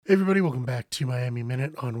Hey everybody, welcome back to Miami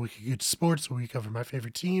Minute on Wicked Good Sports, where we cover my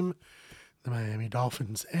favorite team, the Miami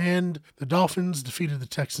Dolphins. And the Dolphins defeated the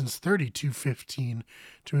Texans 32-15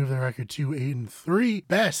 to move their record to 8-3,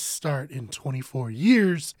 best start in 24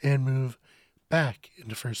 years, and move back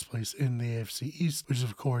into first place in the AFC East, which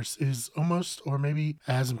of course is almost or maybe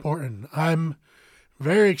as important. I'm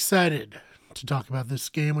very excited to talk about this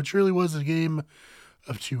game, which really was a game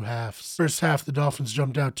of two halves. First half, the Dolphins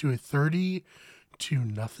jumped out to a 30-0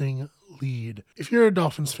 lead. If you're a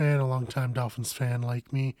Dolphins fan, a longtime Dolphins fan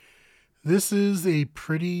like me, this is a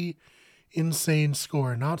pretty insane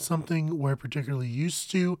score. Not something we're particularly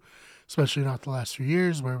used to, especially not the last few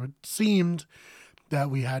years, where it seemed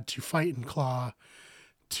that we had to fight and claw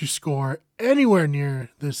to score anywhere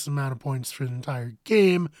near this amount of points for the entire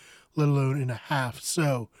game, let alone in a half.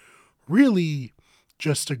 So really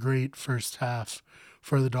just a great first half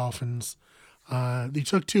for the Dolphins. They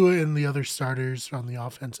took Tua and the other starters on the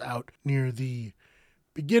offense out near the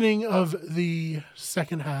beginning of the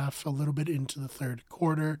second half, a little bit into the third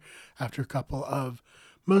quarter, after a couple of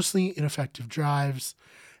mostly ineffective drives,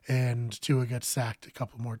 and Tua gets sacked a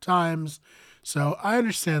couple more times. So I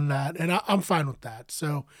understand that, and I'm fine with that.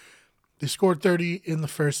 So they scored 30 in the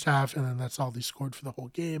first half, and then that's all they scored for the whole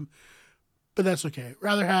game. But that's okay.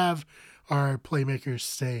 Rather have our playmakers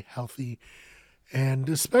stay healthy. And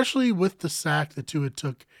especially with the sack that Tua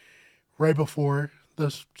took right before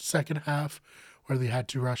the second half, where they had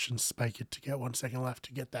to rush and spike it to get 1 second left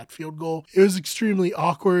to get that field goal. It was extremely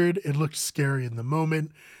awkward. It looked scary in the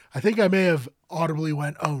moment. I think I may have audibly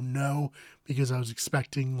went, oh no, because I was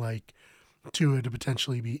expecting like Tua to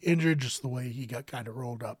potentially be injured, just the way he got kind of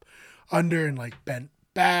rolled up under and like bent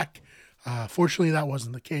back. Fortunately, that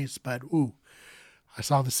wasn't the case, but I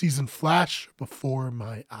saw the season flash before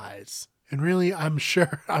my eyes. And really, I'm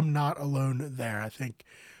sure I'm not alone there. I think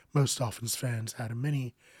most Dolphins fans had a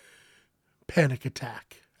mini panic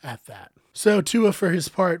attack at that. So Tua, for his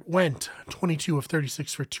part, went 22 of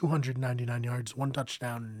 36 for 299 yards, 1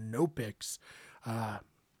 touchdown, no picks.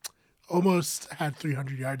 Almost had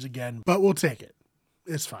 300 yards again, but we'll take it.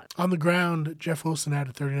 It's fine. On the ground, Jeff Wilson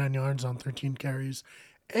added 39 yards on 13 carries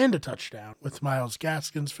and a touchdown, with Myles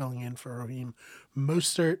Gaskins filling in for Raheem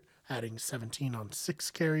Mostert, adding 17 on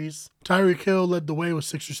 6 carries. Tyreek Hill led the way with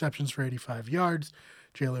 6 receptions for 85 yards.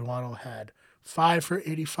 Jalen Waddle had 5 for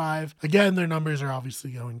 85. Again, their numbers are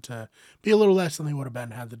obviously going to be a little less than they would have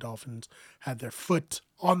been had the Dolphins had their foot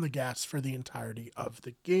on the gas for the entirety of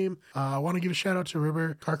the game. I want to give a shout out to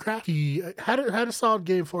River Carcraft. He had a solid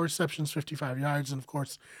game, 4 receptions, 55 yards. And of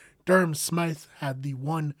course, Durham Smythe had the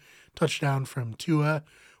 1 touchdown from Tua,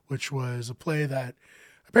 which was a play that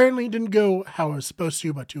apparently didn't go how it was supposed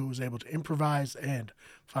to, but Tua was able to improvise and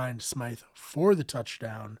find Smythe for the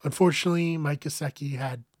touchdown. Unfortunately, Mike Gesicki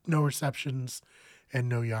had no receptions and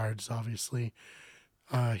no yards, obviously.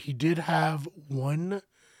 He did have 1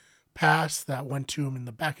 pass that went to him in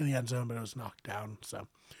the back of the end zone, but it was knocked down. So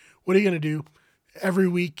what are you going to do? Every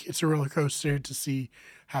week, it's a roller coaster to see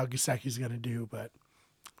how Gesicki's going to do, but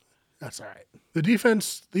that's all right. The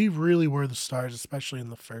defense, they really were the stars, especially in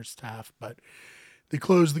the first half, but they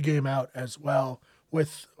closed the game out as well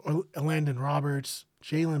with Landon Roberts,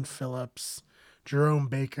 Jalen Phillips, Jerome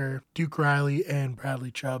Baker, Duke Riley, and Bradley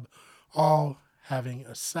Chubb all having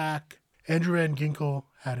a sack. Andrew Van Ginkel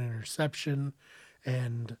had an interception,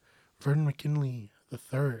 and Vernon McKinley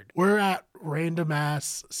III. We're at random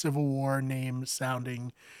ass Civil War name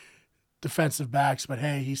sounding defensive backs, but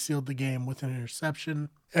hey, he sealed the game with an interception.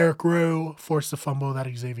 Eric Rowe forced a fumble that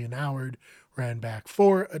Xavier Howard ran back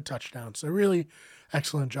for a touchdown. So really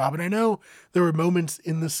excellent job. And I know there were moments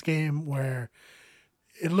in this game where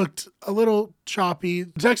it looked a little choppy.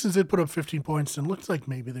 The Texans did put up 15 points and looked like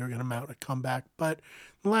maybe they were going to mount a comeback, but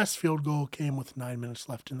the last field goal came with 9 minutes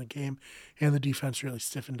left in the game, and the defense really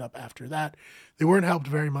stiffened up after that. They weren't helped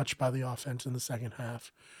very much by the offense in the second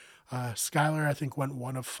half. Skyler, I think, went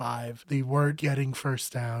 1 of 5. They weren't getting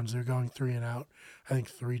first downs. They're going 3 and out, I think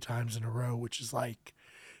 3 times in a row, which is like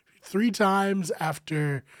 3 times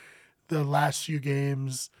after the last few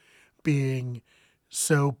games being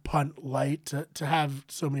so punt light. To have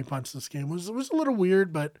so many punts this game was a little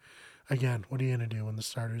weird, but again, what are you going to do when the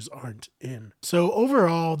starters aren't in? So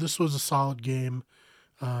overall, this was a solid game.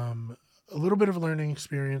 A little bit of a learning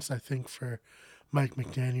experience, I think, for Mike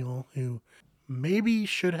McDaniel, who maybe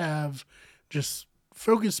should have just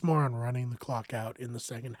focused more on running the clock out in the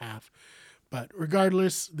second half. But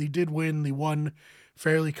regardless, they did win. They won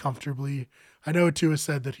fairly comfortably. I know Tua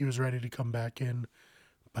said that he was ready to come back in,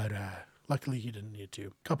 but luckily he didn't need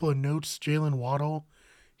to. Couple of notes, Jalen Waddle,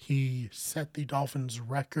 he set the Dolphins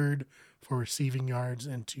record for receiving yards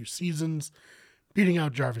in 2 seasons, beating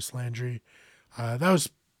out Jarvis Landry. That was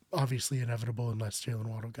obviously inevitable unless Jalen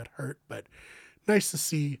Waddle got hurt, but nice to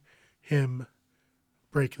see him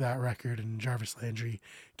break that record. And Jarvis Landry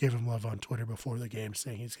gave him love on Twitter before the game,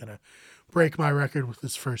 saying he's going to break my record with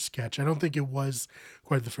his first catch. I don't think it was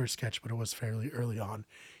quite the first catch, but it was fairly early on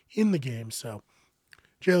in the game. So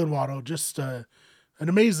Jalen Waddle, just an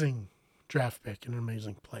amazing draft pick, an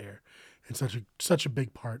amazing player, and such a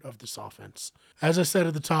big part of this offense. As I said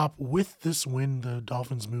at the top, with this win, the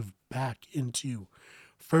Dolphins move back into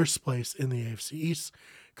first place in the AFC East,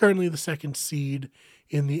 currently the second seed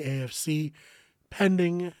in the AFC,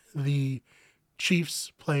 pending the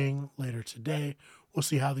Chiefs playing later today. We'll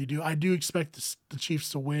see how they do. I do expect the Chiefs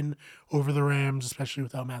to win over the Rams, especially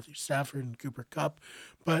without Matthew Stafford and Cooper Kupp,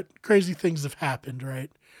 but crazy things have happened,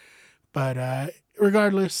 right? But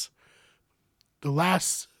regardless, the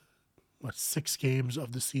last 6 games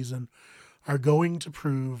of the season are going to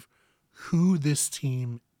prove who this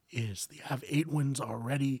team is. They have 8 wins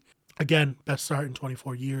already. Again, best start in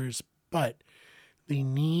 24 years, but they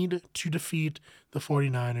need to defeat the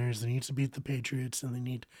 49ers. They need to beat the Patriots, and they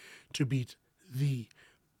need to beat the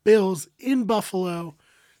Bills in Buffalo,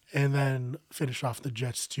 and then finish off the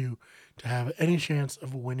Jets to have any chance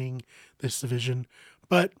of winning this division.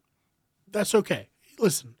 But that's okay.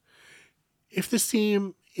 Listen, if this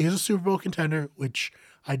team is a Super Bowl contender, which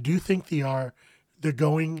I do think they are, they're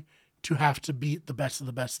going to have to beat the best of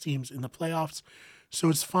the best teams in the playoffs. So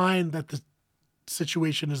it's fine that the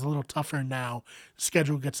situation is a little tougher now. The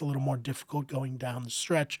schedule gets a little more difficult going down the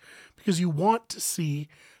stretch because you want to see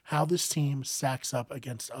how this team stacks up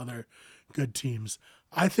against other good teams.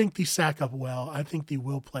 I think they stack up well. I think they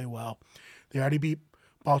will play well. They already beat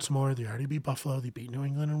Baltimore. They already beat Buffalo. They beat New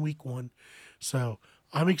England in week 1. So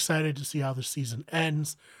I'm excited to see how the season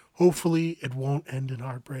ends. Hopefully it won't end in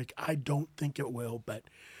heartbreak. I don't think it will, but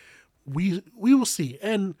we will see.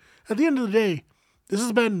 And at the end of the day, this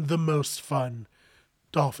has been the most fun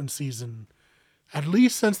Dolphin season, at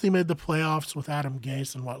least since they made the playoffs with Adam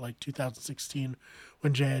Gase in 2016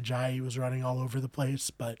 when Jay Ajayi was running all over the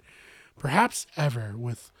place, but perhaps ever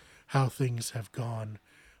with how things have gone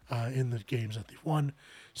in the games that they've won.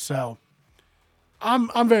 So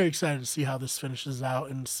I'm very excited to see how this finishes out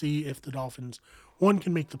and see if the Dolphins, 1,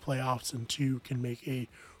 can make the playoffs, and 2, can make a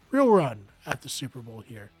real run at the Super Bowl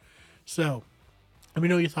here. So let me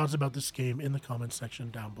know your thoughts about this game in the comments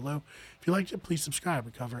section down below. If you liked it, please subscribe.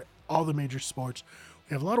 We cover all the major sports.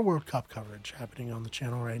 We have a lot of World Cup coverage happening on the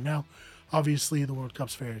channel right now. Obviously, the World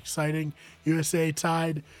Cup's very exciting. USA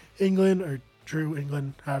tied England, or drew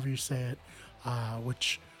England, however you say it,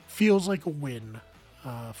 which feels like a win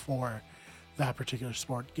for that particular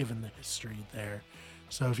sport, given the history there.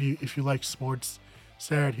 So if you like sports,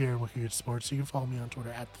 Sarah here at Wicked Sports. You can follow me on Twitter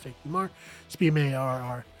at TheFakeMar. It's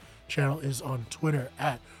BMARR. Channel is on Twitter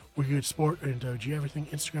at Wicked Sport and OG Everything.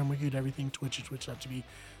 Instagram Wicked Everything. Twitch is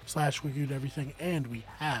twitch.tv/Wicked Everything. And we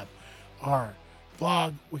have our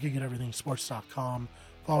blog, wickedgoodeverythingsports.com.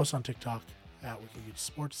 Follow us on TikTok at Wicked Good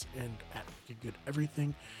Sports and at Wicked Good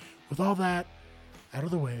Everything. With all that out of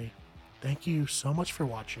the way, thank you so much for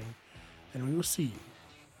watching, and we will see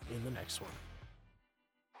you in the next one.